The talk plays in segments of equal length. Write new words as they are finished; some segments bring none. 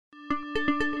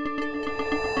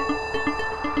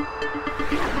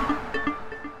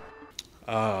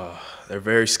They're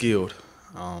very skilled.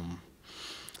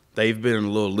 They've been a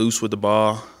little loose with the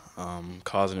ball,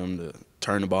 causing them to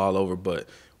turn the ball over. But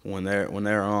when they're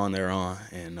on,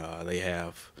 and they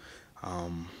have.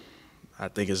 I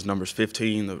think his number's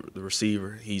 15, the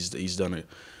receiver. He's done a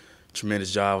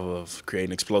tremendous job of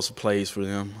creating explosive plays for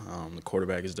them. The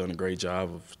quarterback has done a great job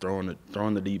of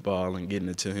throwing the deep ball and getting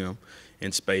it to him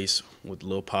in space with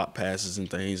little pop passes and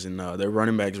things. And their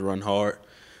running backs run hard.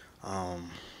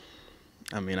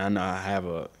 I mean, I know I have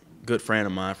a good friend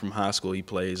of mine from high school. He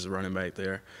plays running back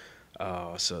there.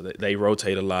 So they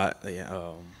rotate a lot.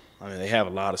 I mean, they have a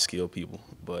lot of skilled people.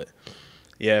 But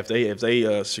yeah, if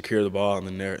they secure the ball,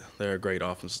 then they're a great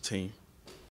offensive team.